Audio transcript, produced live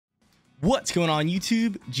What's going on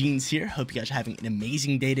YouTube? Jeans here. Hope you guys are having an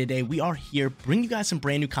amazing day today. We are here bringing you guys some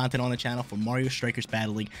brand new content on the channel for Mario Strikers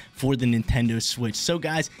Battle League for the Nintendo Switch. So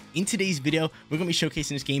guys, in today's video, we're going to be showcasing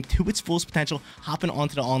this game to its fullest potential, hopping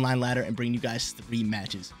onto the online ladder and bringing you guys 3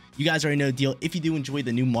 matches. You guys already know the deal. If you do enjoy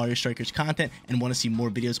the new Mario Strikers content and want to see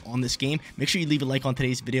more videos on this game, make sure you leave a like on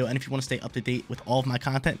today's video. And if you want to stay up to date with all of my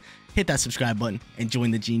content, hit that subscribe button and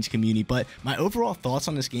join the Jeans community. But my overall thoughts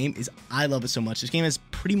on this game is I love it so much. This game has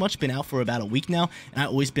pretty much been out for about a week now, and I've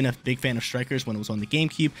always been a big fan of Strikers when it was on the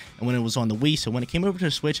GameCube and when it was on the Wii. So when it came over to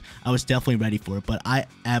the Switch, I was definitely ready for it. But I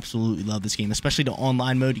absolutely love this game, especially the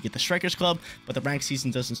online mode. You get the Strikers Club, but the ranked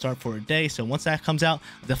season doesn't start for a day. So once that comes out,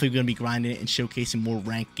 I'm definitely going to be grinding it and showcasing more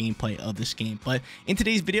ranked gameplay of this game. But in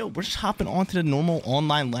today's video, we're just hopping onto the normal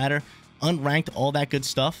online ladder, unranked, all that good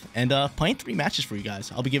stuff, and playing 3 matches for you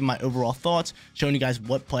guys. I'll be giving my overall thoughts, showing you guys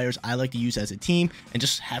what players I like to use as a team, and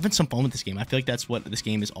just having some fun with this game. I feel like that's what this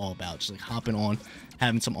game is all about, just like hopping on,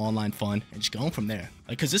 having some online fun, and just going from there.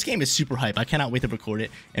 Because this game is super hype. I cannot wait to record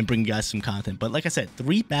it and bring you guys some content. But like I said,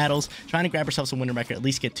 3 battles, trying to grab ourselves a winning record, at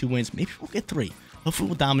least get 2 wins. Maybe we'll get 3. Hopefully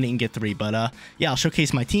we'll dominate and get 3. But yeah, I'll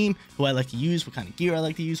showcase my team, who I like to use, what kind of gear I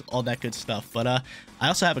like to use, all that good stuff. But I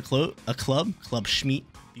also have a club, Club Schmeat.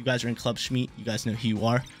 If you guys are in Club Schmeat, you guys know who you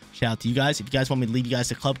are. Shout out to you guys. If you guys want me to leave you guys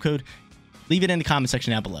the club code, leave it in the comment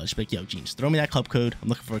section down below. Just be like, yo, Jeans, throw me that club code. I'm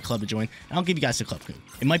looking for a club to join, and I'll give you guys the club code.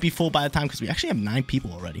 It might be full by the time because we actually have 9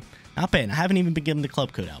 people already. Not bad. I haven't even been given the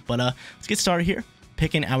club code out. But let's get started here.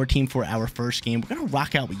 Picking our team for our first game. We're going to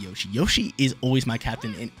rock out with Yoshi. Yoshi is always my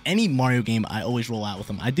captain. In any Mario game, I always roll out with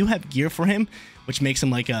him. I do have gear for him, which makes him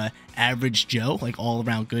like a average Joe, like all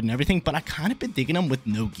around good and everything. But I kind of been digging him with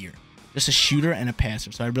no gear. Just a shooter and a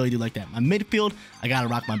passer, so I really do like that. My midfield, I gotta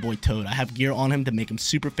rock my boy Toad. I have gear on him to make him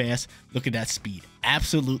super fast. Look at that speed.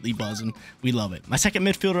 Absolutely buzzing. We love it. My second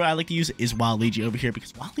midfielder I like to use is Waluigi over here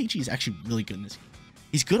because Waluigi is actually really good in this game.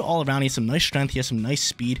 He's good all around. He has some nice strength. He has some nice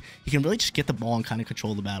speed. He can really just get the ball and kind of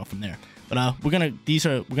control the battle from there. But we're gonna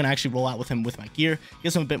actually roll out with him with my gear.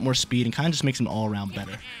 Gives him a bit more speed and kind of just makes him all around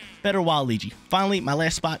better. Better Waluigi. Finally, my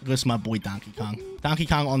last spot goes to my boy Donkey Kong. Donkey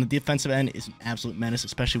Kong on the defensive end is an absolute menace,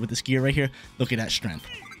 especially with this gear right here. Look at that strength.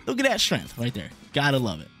 Look at that strength right there. Gotta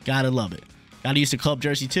love it. Gotta love it. Gotta use the club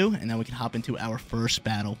jersey too, and then we can hop into our first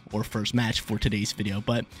battle or first match for today's video.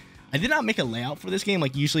 But I did not make a layout for this game.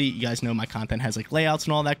 Like usually you guys know my content has like layouts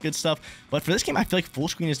and all that good stuff. But for this game, I feel like full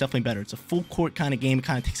screen is definitely better. It's a full court kind of game. It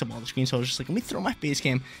kind of takes up all the screen. So I was just like, let me throw my face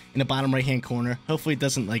cam in the bottom right hand corner. Hopefully it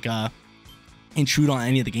doesn't like intrude on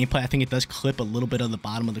any of the gameplay. I think it does clip a little bit of the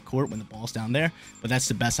bottom of the court when the ball's down there, but that's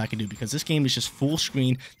the best I can do because this game is just full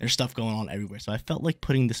screen. There's stuff going on everywhere. So I felt like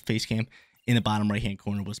putting this face cam in the bottom right hand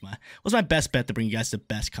corner was my best bet to bring you guys the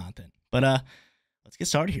best content. But let's get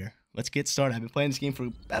started here. Let's get started. I've been playing this game for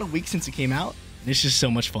about a week since it came out, and it's just so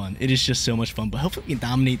much fun. It is just so much fun, but hopefully we can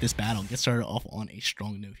dominate this battle and get started off on a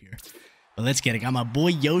strong note here. But let's get it. Got my boy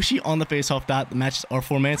Yoshi on the face-off dot. The matches are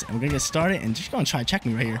 4 minutes, and we're going to get started, and just going to try and check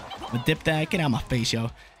me right here. I'm going to dip that. Get out of my face, yo.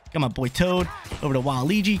 Got my boy Toad over to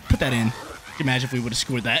Waluigi. Put that in. Can you imagine if we would have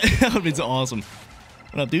scored that? That would have been awesome.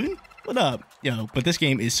 What up, dude? What up? Yo, but this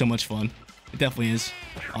game is so much fun. It definitely is.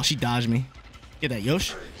 Oh, she dodged me. Get that,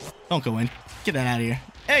 Yosh. Don't go in. Get that out of here.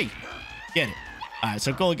 Hey! Get it. Alright,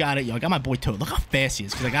 so goal got it. Yo, I got my boy Toad. Look how fast he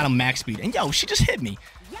is, because I got him max speed. And yo, she just hit me.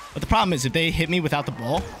 But the problem is, if they hit me without the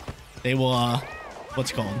ball, they will, what's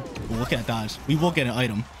it called? We'll look at dodge. We will get an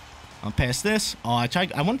item. I'll pass this. Oh, I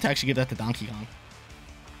wanted to actually give that to Donkey Kong.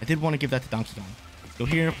 I did want to give that to Donkey Kong. Go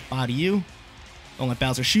here, body you. Don't let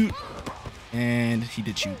Bowser shoot. And he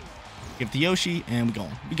did shoot. Give it to Yoshi, and we're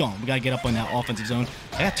going. We're going. We got to get up on that offensive zone.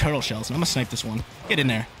 I got turtle shells, and I'm going to snipe this one. Get in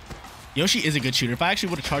there. Yoshi is a good shooter. If I actually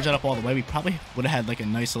would have charged that up all the way, we probably would have had like a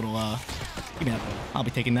nice little, give me that ball. I'll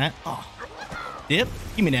be taking that. Oh. Dip.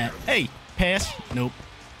 Give me that. Hey. Pass. Nope.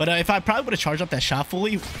 But if I probably would have charged up that shot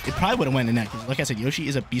fully, it probably would have went in net. Because like I said, Yoshi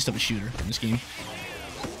is a beast of a shooter in this game.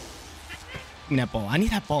 Give me that ball. I need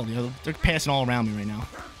that ball, yo. They're passing all around me right now.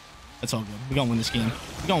 That's all good. We're going to win this game.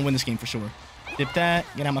 We're going to win this game for sure. Dip that.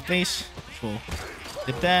 Get out of my face. Cool.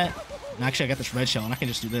 Dip that. And actually, I got this red shell, and I can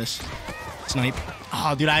just do this. Snipe.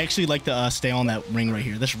 Oh, dude, I actually like to stay on that ring right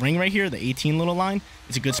here. This ring right here, the 18 little line,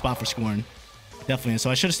 is a good spot for scoring. Definitely. So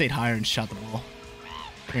I should have stayed higher and shot the ball.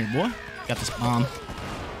 Come here, boy. Got this bomb.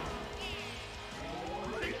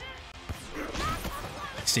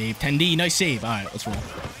 Save. 10D. Nice save. All right, let's roll.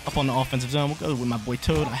 Up on the offensive zone. We'll go with my boy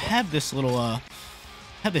Toad. I have this little,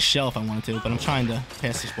 have this shell if I wanted to, but I'm trying to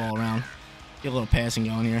pass this ball around. Get a little passing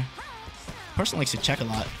going here. Person likes to check a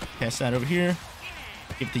lot. Pass that over here.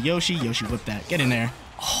 Give it to Yoshi. Yoshi whip that. Get in there.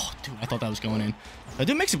 Oh, dude, I thought that was going in. I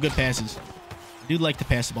do make some good passes. I do like to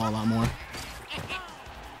pass the ball a lot more.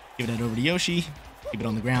 Give that over to Yoshi. Keep it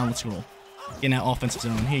on the ground. Let's roll. Get in that offensive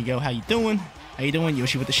zone. Here you go. How you doing? How you doing?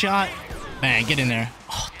 Yoshi with the shot. Bang. Get in there.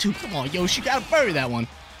 Oh, dude, come on, Yoshi. You gotta bury that one.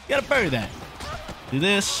 You gotta bury that. Do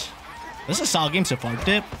this. This is a solid game so far.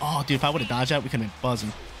 Dip. Oh, dude, if I would have dodged that, we could have been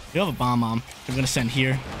buzzing. We have a bomb. I'm gonna send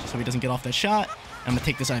here so he doesn't get off that shot. I'm gonna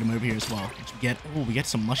take this item over here as well. We get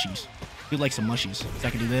some mushies. Dude likes some mushies. So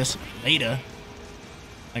I can do this later.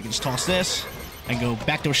 I can just toss this. I can go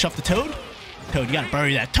back to a shove the Toad. Toad, you gotta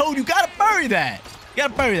bury that. Toad, you gotta bury that. You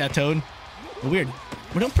gotta bury that, Toad. Weird.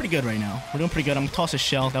 We're doing pretty good right now. We're doing pretty good. I'm gonna toss a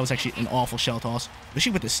shell. That was actually an awful shell toss.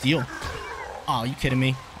 Especially with the steal. Oh, you kidding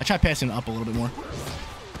me? I tried passing it up a little bit more.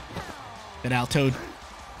 Get out, Toad.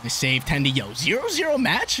 Nice save, Tendy. Yo, 0-0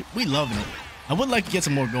 match? We loving it. I would like to get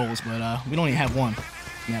some more goals, but we don't even have one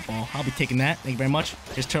in that ball. I'll be taking that. Thank you very much.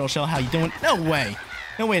 Here's Turtle Shell. How you doing? No way.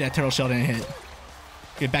 No way that Turtle Shell didn't hit.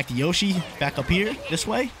 Give it back to Yoshi. Back up here. This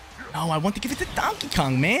way. No, I want to give it to Donkey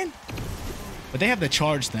Kong, man. But they have the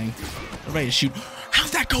charge thing. They're ready to shoot.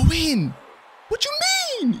 How'd that go in? What you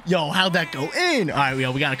mean? Yo, how'd that go in? All right,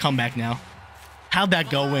 yo, we got to come back now. How'd that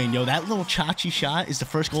go in? Yo, that little Chachi shot is the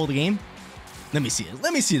first goal of the game. Let me see it.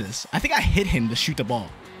 Let me see this. I think I hit him to shoot the ball.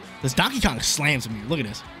 This Donkey Kong slams me. Look at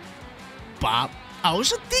this. Bop. Oh,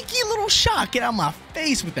 it's a dinky little shot. Get out of my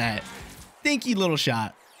face with that. Dinky little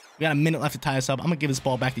shot. We got a minute left to tie us up. I'm going to give this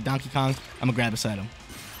ball back to Donkey Kong. I'm going to grab beside him.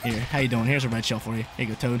 Here, how you doing? Here's a red shell for you. Here you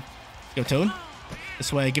go, Toad. Go, Toad.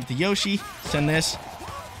 This way, give it to Yoshi. Send this.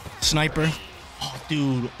 Sniper. Oh,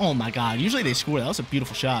 dude. Oh, my God. Usually they score. That was a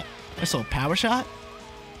beautiful shot. Nice little power shot.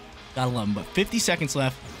 Gotta love him. But 50 seconds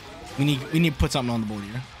left. We need to put something on the board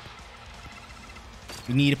here.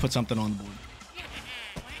 We need to put something on the board.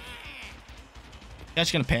 Guy's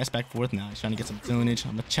just gonna pass back and forth now. He's trying to get some zonage.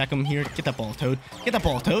 I'm gonna check him here. Get that ball, Toad. Get that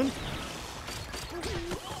ball, Toad.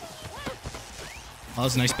 Oh, that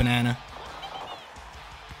was a nice banana.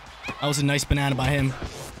 That was a nice banana by him.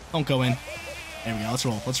 Don't go in. There we go. Let's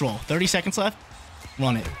roll. Let's roll. 30 seconds left.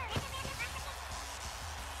 Run it.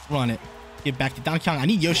 Run it. Get back to Donkey Kong. I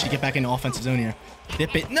need Yoshi to get back in the offensive zone here.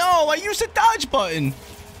 Dip it. No, I used the dodge button.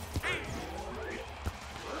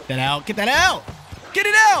 Get that out. Get that out. Get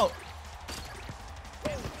it out.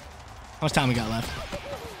 How much time we got left?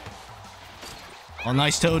 Oh,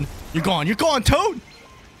 nice, Toad. You're gone. You're gone, Toad.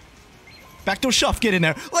 Backdoor shove. Get in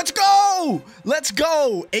there. Let's go. Let's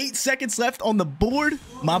go. 8 seconds left on the board.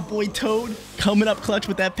 My boy Toad coming up clutch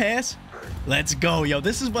with that pass. Let's go. Yo,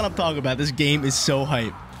 this is what I'm talking about. This game is so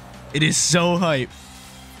hype. It is so hype.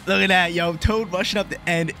 Look at that, yo. Toad rushing up the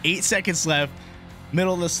end. 8 seconds left.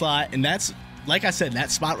 Middle of the slot. And that's, like I said, that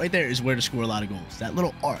spot right there is where to score a lot of goals. That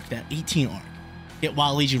little arc, that 18 arc. Get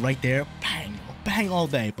Waluigi right there. Bang. Bang all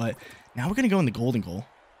day. But now we're going to go in the golden goal.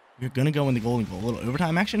 We're going to go in the golden goal. A little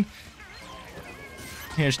overtime action.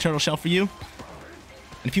 Here's Turtle Shell for you. And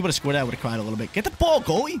if he would have scored that, I would have cried a little bit. Get the ball,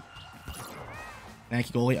 goalie.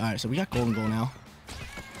 Thank you, goalie. All right, so we got golden goal now.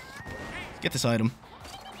 Let's get this item.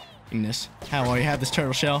 Give me this. How are you? Have this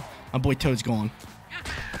Turtle Shell. My boy Toad's gone.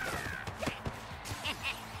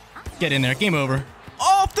 Get in there. Game over.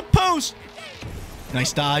 Off the post.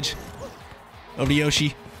 Nice dodge. Over to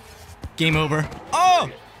Yoshi. Game over. Oh!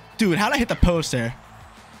 Dude, how'd I hit the post there?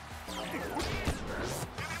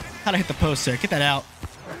 How'd I hit the post there? Get that out.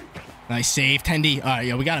 Nice save, Tendy. All right,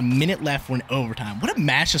 yo, we got a minute left for an overtime. What a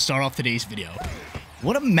match to start off today's video.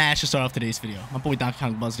 What a match to start off today's video. My boy Donkey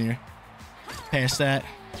Kong buzzing here. Pass that.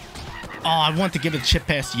 Oh, I wanted to give it a chip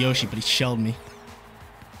pass to Yoshi, but he shelled me.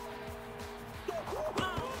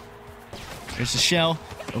 Here's the shell.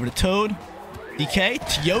 Over to Toad. DK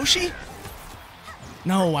to Yoshi.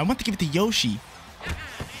 No, I want to give it to Yoshi.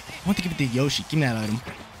 I want to give it to Yoshi. Give me that item.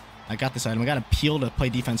 I got this item. I got a peel to play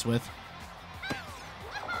defense with.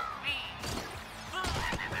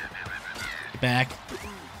 Get back.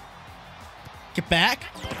 Get back.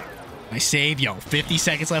 Nice save. Yo, 50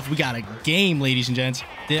 seconds left. We got a game, ladies and gents.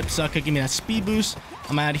 Dip, sucker. Give me that speed boost.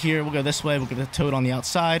 I'm out of here. We'll go this way. We'll get the Toad on the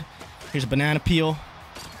outside. Here's a banana peel.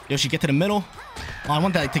 Yoshi, get to the middle. Oh, I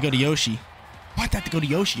want that to go to Yoshi. I want that to go to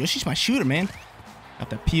Yoshi. Yoshi's my shooter, man. Got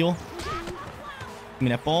that peel. Give me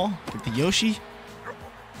that ball. Give it to Yoshi.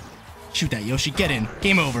 Shoot that, Yoshi. Get in.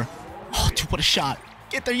 Game over. Oh, dude, what a shot.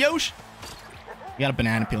 Get there, Yoshi. We got a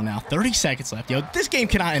banana peel now. 30 seconds left. Yo, this game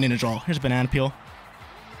cannot end in a draw. Here's a banana peel.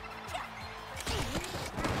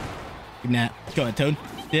 Give me that. Go ahead, Toad.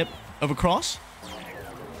 Dip. Over cross.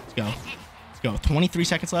 Let's go. Let's go. 23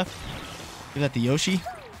 seconds left. Give that to Yoshi.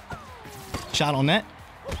 Shot on net.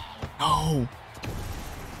 No.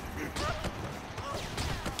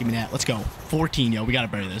 Give me that. Let's go. 14, yo. We got to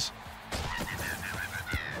bury this.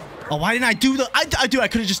 Oh, why didn't I do the... I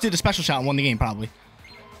could have just did a special shot and won the game, probably.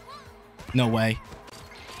 No way.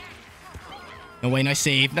 No way. Nice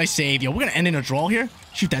save. Nice save. Yo, we're going to end in a draw here.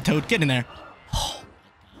 Shoot that Toad. Get in there. Oh,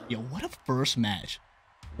 yo, what a first match.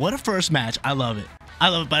 What a first match. I love it. I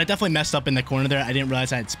love it, but I definitely messed up in the corner there. I didn't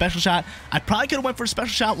realize I had special shot. I probably could have went for a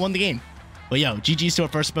special shot, won the game. But yo, GG's to our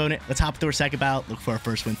first opponent. Let's hop to our second battle. Look for our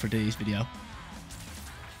first win for today's video.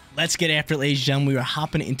 Let's get after it, ladies and gentlemen. We were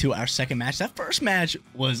hopping into our second match. That first match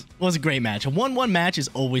was a great match. A 1-1 match is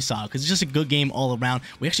always solid because it's just a good game all around.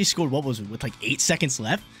 We actually scored, what was it, with like 8 seconds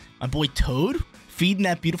left. My boy Toad feeding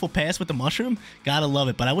that beautiful pass with the mushroom. Gotta love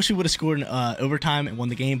it. But I wish we would have scored in overtime and won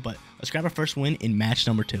the game. But let's grab our first win in match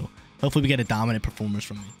number 2. Hopefully we get a dominant performance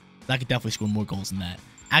from me. I could definitely score more goals than that.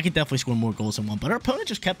 I could definitely score more goals than one. But our opponent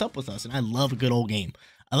just kept up with us. And I love a good old game.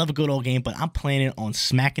 I love a good old game. But I'm planning on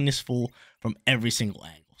smacking this fool from every single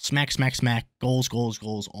angle. Smack, smack, smack. Goals, goals,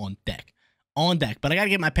 goals on deck. On deck. But I got to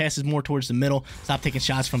get my passes more towards the middle. Stop taking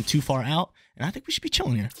shots from too far out. And I think we should be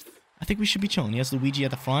chilling here. I think we should be chilling. He has Luigi at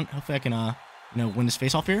the front. Hopefully I can, win this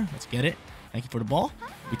face off here. Let's get it. Thank you for the ball.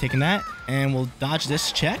 We're taking that. And we'll dodge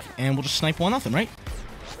this check. And we'll just snipe 1-0, right?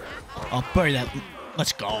 I'll bury that.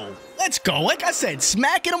 Let's go. Let's go. Like I said,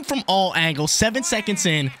 smacking him from all angles. 7 seconds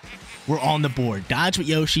in. We're on the board. Dodge with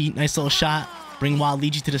Yoshi. Nice little shot. Bring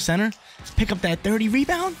Waluigi to the center. Let's pick up that 30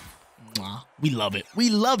 rebound. Mwah. We love it. We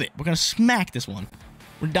love it. We're going to smack this one.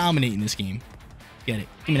 We're dominating this game. Get it.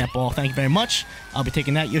 Give me that ball. Thank you very much. I'll be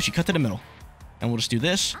taking that. Yoshi, cut to the middle. And we'll just do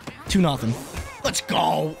this. 2-0. Let's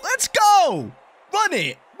go. Let's go. Run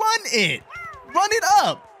it. Run it. Run it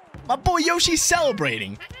up. My boy Yoshi's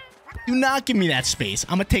celebrating. Do not give me that space.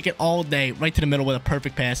 I'm going to take it all day right to the middle with a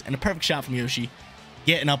perfect pass and a perfect shot from Yoshi.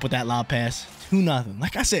 Getting up with that lob pass. 2-0.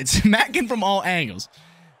 Like I said, smacking from all angles.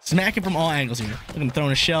 Smacking from all angles here. Look at him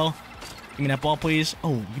throwing a shell. Give me that ball, please.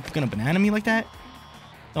 Oh, you gonna banana me like that?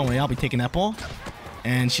 Don't worry, I'll be taking that ball.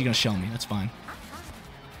 And she's gonna shell me. That's fine.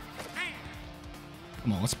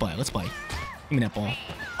 Come on, let's play. Let's play. Give me that ball. Oh,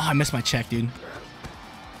 I missed my check, dude.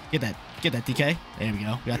 Get that. Get that, DK. There we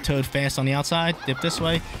go. We got Toad fast on the outside. Dip this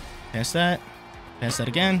way. Pass that. Pass that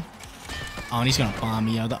again. Oh, and he's gonna bomb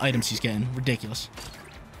me. The items he's getting. Ridiculous.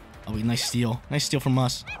 Oh, wait, nice steal. Nice steal from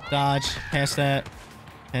us. Dodge. Pass that.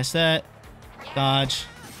 Pass that. Dodge.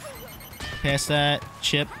 Pass that.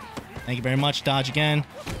 Chip. Thank you very much. Dodge again.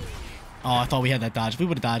 Oh, I thought we had that dodge. If we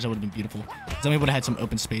would have dodged, that would have been beautiful. Then we would have had some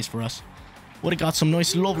open space for us. Would have got some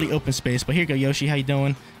nice, lovely open space. But here you go, Yoshi. How you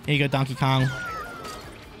doing? Here you go, Donkey Kong.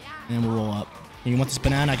 And we'll roll up. You want this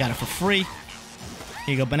banana? I got it for free.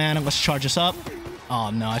 Here you go, banana. Let's charge us up.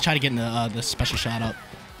 Oh, no. I tried to get in the special shot up.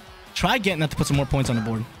 Try getting that to put some more points on the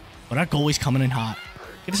board. But our goalie's coming in hot.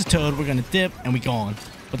 Give us a Toad. We're going to dip, and we go on.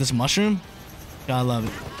 With this mushroom, gotta love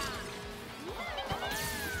it.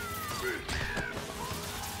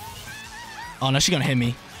 Oh, no, she's going to hit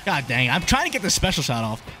me. God dang. I'm trying to get the special shot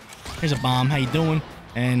off. Here's a bomb. How you doing?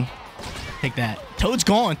 And take that. Toad's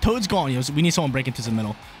gone. Toad's gone. Yo, so we need someone breaking to the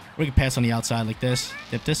middle. We can pass on the outside like this.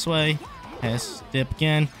 Dip this way. Pass. Dip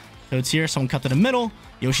again. Toad's here. Someone cut to the middle.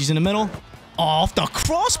 Yoshi's in the middle. Oh, off the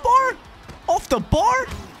crossbar? Off the bar?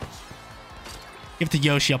 Give it to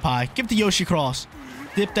Yoshi up high. Give it to Yoshi cross.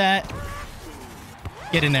 Dip that.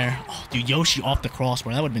 Get in there. Oh, dude, Yoshi off the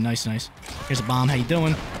crossbar. That would have been nice. Here's a bomb. How you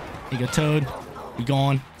doing? Here you go, Toad. We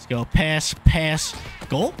gone. Let's go. Pass. Pass.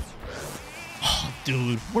 Goal? Oh,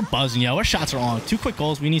 dude. We're buzzing, yo. Our shots are on. 2 quick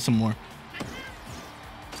goals. We need some more.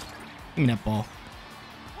 Give me that ball.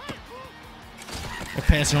 We're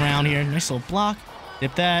passing around here. Nice little block.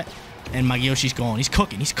 Dip that. And my Yoshi's gone. He's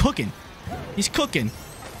cooking. He's cooking. He's cooking.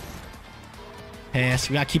 Pass.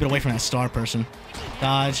 We gotta keep it away from that star person.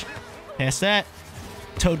 Dodge. Pass that.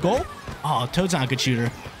 Toad goal? Oh, Toad's not a good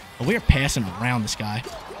shooter. But we are passing around this guy.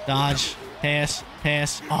 Dodge. Pass.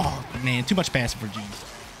 Pass. Oh, man. Too much passing for Jeans.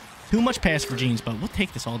 Too much pass for Jeans, but we'll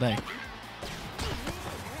take this all day.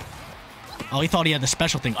 Oh, he thought he had the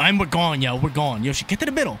special thing. We're gone, yo. We're gone. Yoshi, get to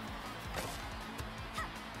the middle.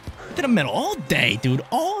 Get to the middle. All day, dude.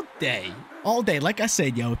 All day. All day. Like I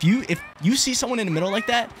said, yo, if you see someone in the middle like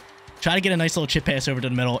that, try to get a nice little chip pass over to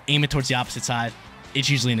the middle. Aim it towards the opposite side. It's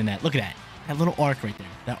usually in the net. Look at that. That little arc right there.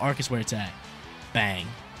 That arc is where it's at. Bang.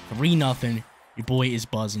 3-0. Your boy is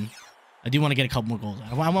buzzing. I do want to get a couple more goals.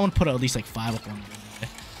 I want to put at least like 5 up on me.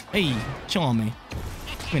 Hey, chill on me.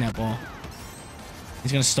 Give me that ball.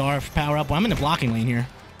 He's going to starve, power up. Well, I'm in the blocking lane here.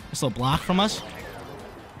 This little block from us.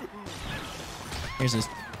 Here's this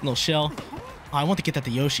little shell. Oh, I want to get that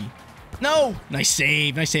to Yoshi. No! Nice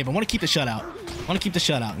save. Nice save. I want to keep the shutout. I want to keep the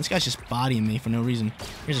shutout. This guy's just bodying me for no reason.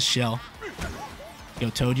 Here's a shell. Yo,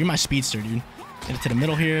 Toad, you're my speedster, dude. Get it to the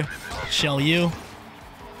middle here. Shell you.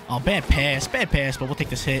 Oh, bad pass. Bad pass, but we'll take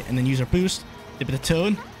this hit and then use our boost. Dip it to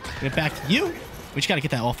Toad. Get it back to you. We just got to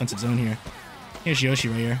get that offensive zone here. Here's Yoshi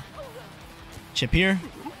right here. Chip here.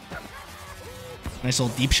 Nice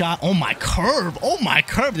little deep shot. Oh, my curve. Oh, my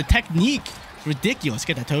curve. The technique. Ridiculous.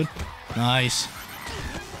 Get that, Toad. Nice.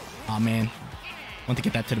 Oh, man. I want to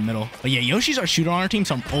get that to the middle. But yeah, Yoshi's our shooter on our team,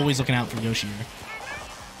 so I'm always looking out for Yoshi here.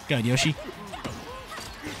 Good, Yoshi.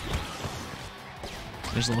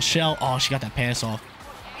 There's a little shell. Oh, she got that pass off.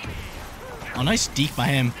 Oh, nice deke by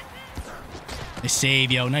him. Nice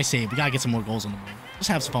save, yo. Nice save. We gotta get some more goals on the board. Just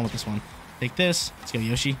have some fun with this one. Take this. Let's go,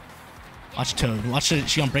 Yoshi. Watch Toad. Watch it.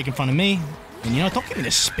 She gonna break in front of me. And you know, don't give me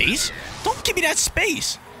this space. Don't give me that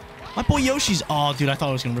space. My boy Yoshi's... Oh, dude, I thought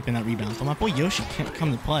I was gonna rip in that rebound. But my boy Yoshi can't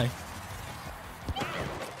come to play.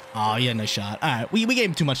 Oh, yeah, nice shot. All right, we gave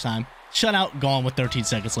him too much time. Shutout gone with 13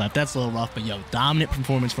 seconds left. That's a little rough, but yo, dominant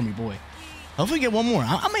performance from your boy. Hopefully get one more.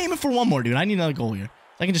 I'm aiming for one more, dude. I need another goal here.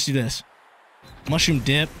 I can just do this. Mushroom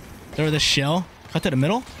dip. Throw this shell. Cut to the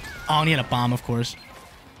middle. Oh, and he had a bomb, of course.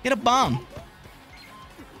 He had a bomb.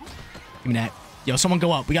 Give me that. Yo, someone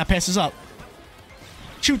go up. We got passes up.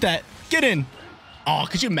 Shoot that. Get in. Oh,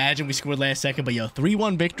 could you imagine we scored last second? But yo,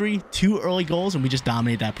 3-1 victory, 2 early goals, and we just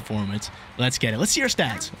dominated that performance. Let's get it. Let's see our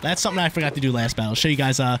stats. That's something I forgot to do last battle. I'll show you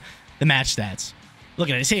guys the match stats. Look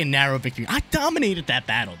at it. I say a narrow victory. I dominated that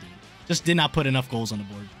battle, dude. Just did not put enough goals on the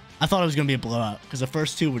board. I thought it was going to be a blowout because the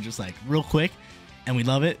first 2 were just like real quick, and we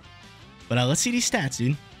love it. But let's see these stats,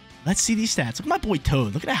 dude. Let's see these stats. Look at my boy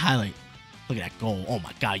Toad. Look at that highlight. Look at that goal. Oh,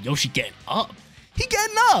 my God. Yoshi getting up. He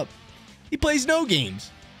getting up. He plays no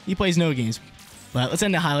games. He plays no games. But let's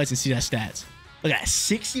end the highlights and see that stats. Look at that.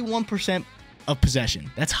 61% of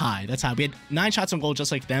possession. That's high. That's high. We had 9 shots on goal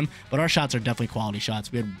just like them, but our shots are definitely quality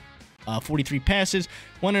shots. We had 43 passes,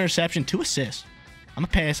 1 interception, 2 assists. I'm a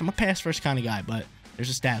pass first kind of guy, but there's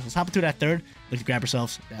a stats. Let's hop into that third. Let's grab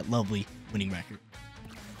ourselves that lovely winning record.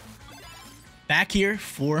 Back here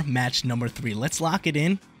for match number 3. Let's lock it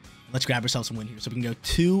in. Let's grab ourselves a win here so we can go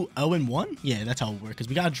 2-0-1. Yeah, that's how it works because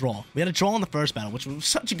we got a draw. We had a draw in the first battle, which was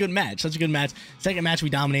such a good match. Such a good match. Second match, we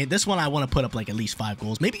dominated. This one, I want to put up like at least 5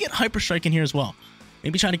 goals. Maybe get Hyper Strike in here as well.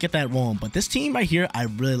 Maybe try to get that rolling. But this team right here, I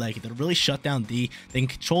really like it. They're really shut down D. They can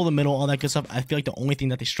control the middle, all that good stuff. I feel like the only thing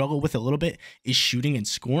that they struggle with a little bit is shooting and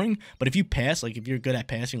scoring. But if you pass, like if you're good at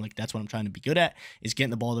passing, like that's what I'm trying to be good at, is getting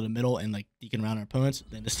the ball to the middle and like deking around our opponents,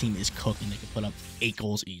 then this team is cooked and they can put up 8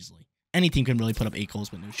 goals easily. Any team can really put up 8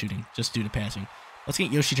 goals with no shooting, just due to passing. Let's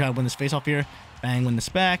get Yoshi try to win this face off here. Bang, win this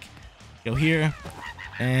back. Go here.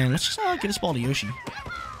 And let's just get this ball to Yoshi.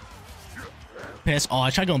 Pass. Oh, I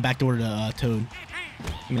tried going backdoor to Toad.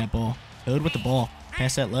 Give me that ball. Toad with the ball.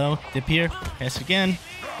 Pass that low. Dip here. Pass it again.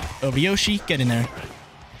 Over Yoshi. Get in there.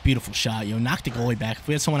 Beautiful shot, yo. Knock the goalie back. If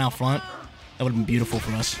we had someone out front, that would have been beautiful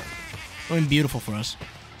for us. Would have been beautiful for us.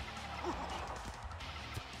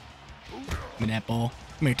 Give me that ball.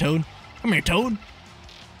 Come here, Toad. Come here, Toad.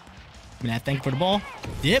 Give me that. Thank you for the ball.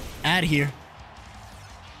 Dip. Out of here.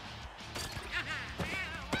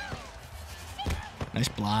 Nice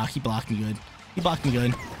block. He blocked me good. He blocked me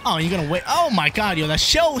good. Oh, you're going to wait. Oh, my God, yo. That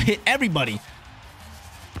shell hit everybody.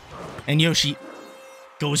 And Yoshi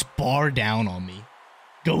goes bar down on me.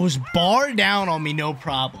 Goes bar down on me, no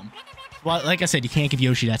problem. Well, like I said, you can't give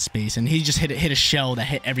Yoshi that space. And he just hit a shell that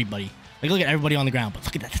hit everybody. Like, look at everybody on the ground. But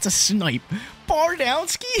look at that. That's a snipe. Bar down,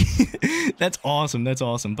 ski. That's awesome. That's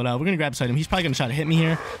awesome. But we're going to grab beside him. He's probably going to try to hit me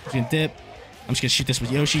here. He's going to dip. I'm just going to shoot this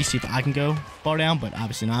with Yoshi. See if I can go bar down. But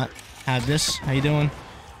obviously not. Have this. How you doing?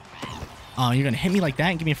 Oh, you're going to hit me like that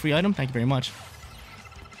and give me a free item? Thank you very much.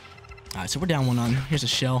 All right, so we're down 1-0. Here's a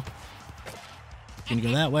shell. Going to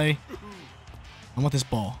go that way. I want this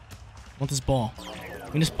ball. I want this ball.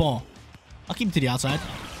 Give me this ball. I'll keep it to the outside.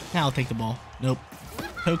 Now I'll take the ball. Nope.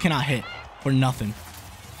 Toad cannot hit for nothing.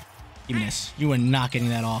 Give me this. You are not getting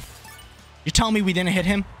that off. You're telling me we didn't hit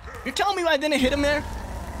him? You're telling me I didn't hit him there?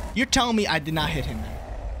 You're telling me I did not hit him there.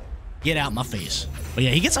 Get out my face. But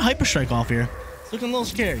yeah, he gets a Hyper Strike off here. It's looking a little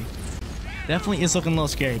scary. Definitely is looking a little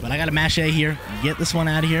scary. But I got to mash A here. Get this one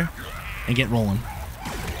out of here. And get rolling.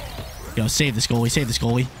 Yo, save this goalie. Save this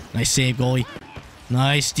goalie. Nice save, goalie.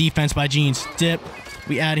 Nice defense by Jeans. Dip.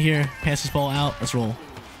 We out of here. Pass this ball out. Let's roll.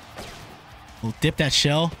 We'll dip that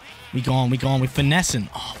shell. We gone. We gone. We finessing.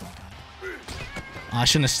 Oh, my God. Oh, I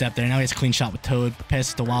shouldn't have stepped there. Now he has a clean shot with Toad.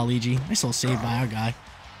 Pass it to Waluigi. Nice little save by our guy.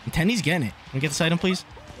 And Tendy's getting it. Can we get this item, please?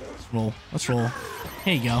 Let's roll. Let's roll.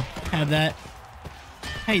 Here you go. Have that.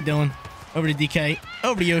 How you doing? Over to DK.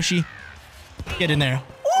 Over to Yoshi. Get in there.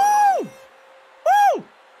 Woo! Woo!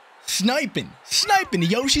 Sniping. Sniping. The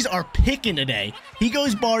Yoshis are picking today. He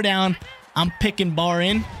goes bar down. I'm picking bar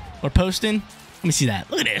in. Or posting. Let me see that.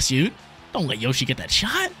 Look at this, dude. Don't let Yoshi get that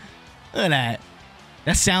shot. Look at that.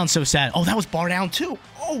 That sounds so sad. Oh, that was bar down too.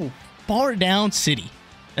 Oh, bar down city.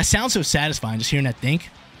 That sounds so satisfying just hearing that think.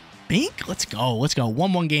 Bink. Let's go. Let's go.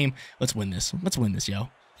 1-1 game. Let's win this. Let's win this, yo.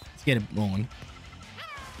 Let's get it rolling.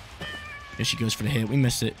 There she goes for the hit. We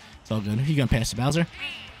missed it. It's all good. Who you gonna pass to Bowser?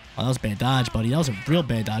 Oh, that was a bad dodge, buddy. That was a real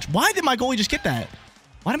bad dodge. Why did my goalie just get that?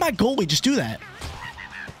 Why did my goalie just do that?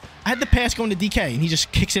 I had the pass going to DK, and he just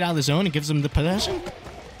kicks it out of the zone and gives him the possession.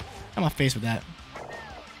 Got my face with that.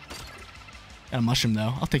 Got a mushroom,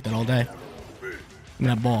 though. I'll take that all day. Give me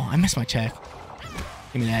that ball. I missed my check.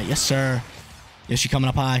 Give me that. Yes, sir. Yoshi coming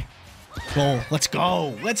up high. Goal. Let's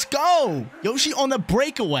go. Let's go. Yoshi on the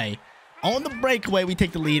breakaway. On the breakaway, we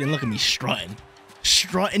take the lead, and look at me strutting.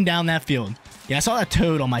 Strutting down that field. Yeah, I saw that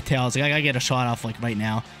Toad on my tail. I was like, I gotta get a shot off, like, right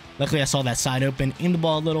now. Luckily, I saw that side open. Aimed the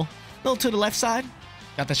ball a little to the left side.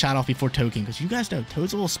 Got the shot off before Toad came, because you guys know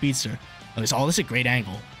Toad's a little speedster. Oh, this is a great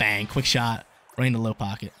angle. Bang. Quick shot. Right in the low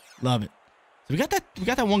pocket. Love it. So we got that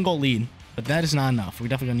 1-goal lead, but that is not enough. We're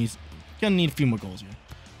definitely gonna need a few more goals here.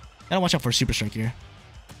 Gotta watch out for a super strike here.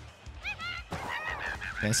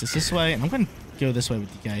 Pass this way, and I'm gonna go this way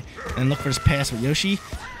with DK, and look for his pass with Yoshi,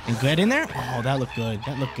 and get in there. Oh, that looked good.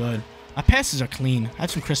 That looked good. My passes are clean. I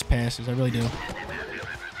have some crisp passes. I really do.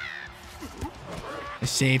 I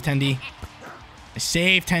saved Tendy. I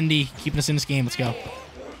saved Tendy, keeping us in this game. Let's go.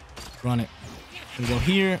 Run it. I'm gonna go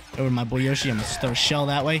here over to my boy Yoshi. I'm gonna throw a shell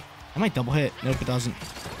that way. I might double hit. Nope, it doesn't.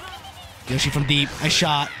 Yoshi from deep. I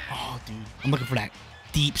shot. Oh, dude. I'm looking for that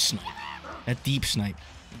deep snipe. That deep snipe.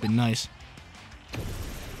 Would've been nice.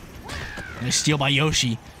 Nice steal by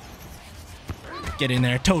Yoshi. Get in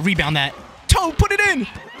there. Toad, rebound that. Toad, put it in.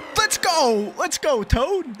 Let's go. Let's go,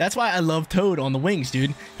 Toad. That's why I love Toad on the wings,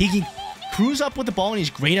 dude. He can cruise up with the ball, and he's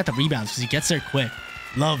great at the rebounds because he gets there quick.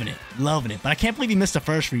 Loving it. Loving it. But I can't believe he missed the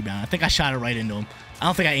first rebound. I think I shot it right into him. I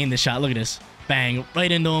don't think I aimed this shot. Look at this. Bang.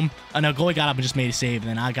 Right into him. Oh, no, goalie got up and just made a save, and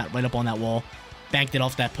then I got right up on that wall. Banked it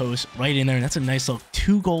off that post. Right in there, and that's a nice little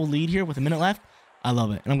 2-goal lead here with a minute left. I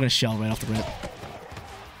love it. And I'm going to shell right off the rip.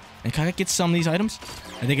 And can I get some of these items?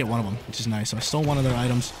 I did get one of them, which is nice. So I stole one of their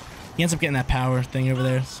items. He ends up getting that power thing over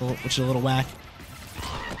there, so, which is a little whack.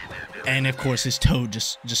 And, of course, his Toad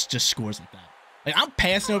just scores like that. Like, I'm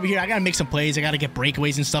passing over here. I got to make some plays. I got to get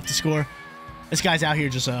breakaways and stuff to score. This guy's out here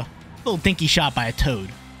just a little dinky shot by a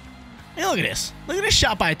Toad. Hey, look at this. Look at this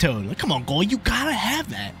shot by a Toad. Like, come on, goalie. You got to have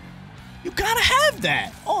that. You got to have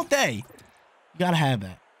that all day. You got to have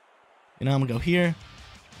that. You know, I'm going to go here.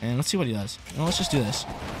 And let's see what he does. You know, let's just do this.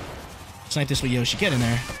 Snipe this with Yoshi. Get in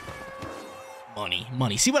there. Money.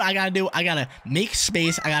 Money. See what I got to do? I got to make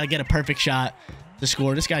space. I got to get a perfect shot to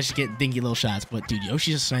score. This guy's just getting dinky little shots. But, dude,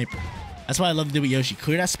 Yoshi's a sniper. That's what I love to do with Yoshi.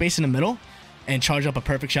 Clear that space in the middle and charge up a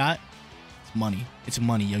perfect shot. It's money. It's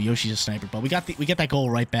money. Yo, Yoshi's a sniper. But we get that goal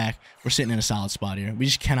right back. We're sitting in a solid spot here. We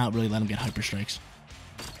just cannot really let him get hyper strikes.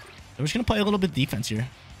 So we're just going to play a little bit of defense here.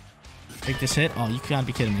 Take this hit. Oh, you gotta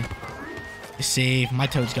be kidding me. They save. My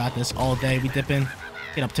Toad's got this all day. We dip in.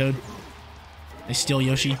 Get up, Toad. They steal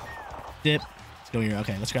Yoshi. Dip. Let's go here.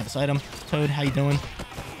 Okay, let's grab this item. Toad, how you doing?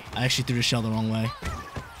 I actually threw the shell the wrong way.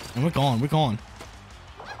 And we're gone. We're gone.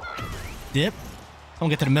 Dip. Don't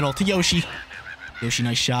get to the middle. To Yoshi. Yoshi,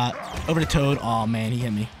 nice shot. Over to Toad. Oh, man, he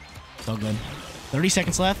hit me. It's all good. 30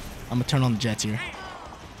 seconds left. I'm going to turn on the jets here.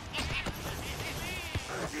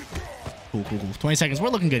 Cool, cool, cool. 20 seconds. We're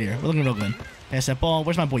looking good here. We're looking real good. Pass that ball.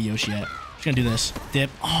 Where's my boy Yoshi at? Just going to do this. Dip.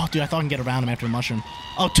 Oh, dude, I thought I can get around him after a mushroom.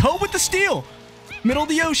 Oh, Toad with the steal. Middle of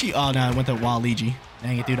the Yoshi. Oh, no, I went to Waluigi.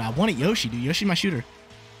 Dang it, dude. I wanted Yoshi, dude. Yoshi's my shooter.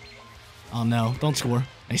 Oh, no. Don't score.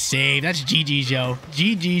 Nice save. That's GG's, yo.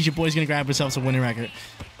 GG's. Your boy's going to grab himself some winning record.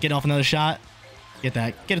 Get off another shot. Get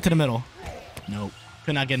that. Get it to the middle. Nope.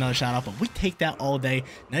 Could not get another shot off, but we take that all day.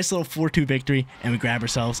 Nice little 4-2 victory, and we grab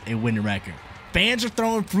ourselves a winning record. Fans are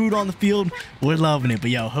throwing fruit on the field. We're loving it.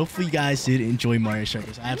 But, yo, hopefully you guys did enjoy Mario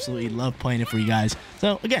Strikers. I absolutely love playing it for you guys.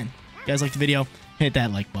 So, again, if you guys like the video, hit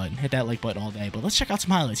that like button. Hit that like button all day. But let's check out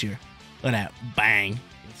some highlights here. Look at that. Bang.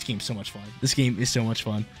 This game's so much fun. This game is so much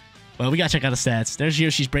fun. But we got to check out the stats. There's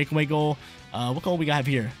Yoshi's breakaway goal. What goal we got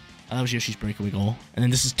here? That was Yoshi's breakaway goal. And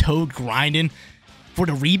then this is Toad grinding for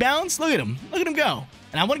the rebounds. Look at him. Look at him go.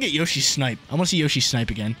 And I want to get Yoshi snipe. I want to see Yoshi snipe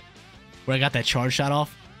again. Where I got that charge shot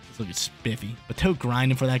off. Let's look at spiffy. But Toad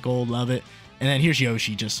grinding for that goal. Love it. And then here's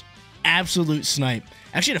Yoshi. Just absolute snipe.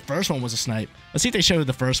 Actually, the first one was a snipe. Let's see if they showed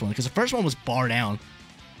the first one. Because the first one was bar down.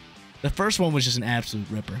 The first one was just an absolute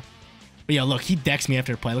ripper. But yeah, look. He decks me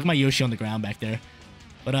after the play. Look at my Yoshi on the ground back there.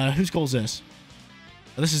 But whose goal is this?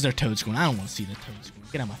 Oh, this is their Toad score. I don't want to see the Toad score.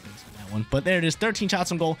 Get out of my face with that one. But there it is. 13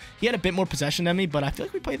 shots on goal. He had a bit more possession than me. But I feel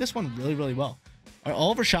like we played this one really, really well.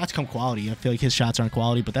 All of our shots come quality. I feel like his shots aren't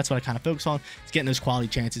quality, but that's what I kind of focus on. Is getting those quality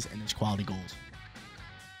chances and those quality goals.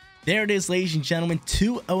 There it is, ladies and gentlemen,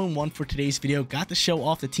 2-0-1 for today's video. Got to show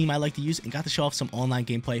off the team I like to use and got to show off some online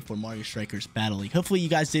gameplay for Mario Strikers Battle League. Hopefully you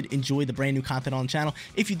guys did enjoy the brand new content on the channel.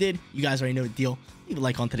 If you did, you guys already know the deal. Leave a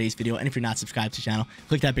like on today's video, and if you're not subscribed to the channel,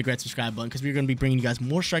 click that big red subscribe button because we're going to be bringing you guys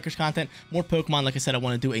more Strikers content, more Pokemon. Like I said, I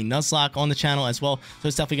want to do a Nuzlocke on the channel as well, so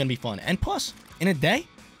it's definitely going to be fun. And plus, in a day,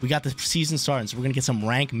 we got the season starting, so we're going to get some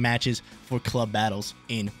rank matches for club battles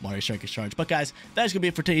in Mario Strikers Charge. But guys, that is going to be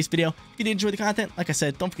it for today's video. If you did enjoy the content, like I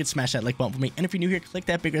said, don't forget to smash that like button for me. And if you're new here, click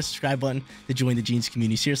that big red subscribe button to join the Genius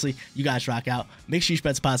community. Seriously, you guys rock out. Make sure you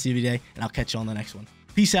spread some positivity today, and I'll catch you on the next one.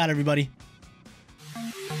 Peace out, everybody.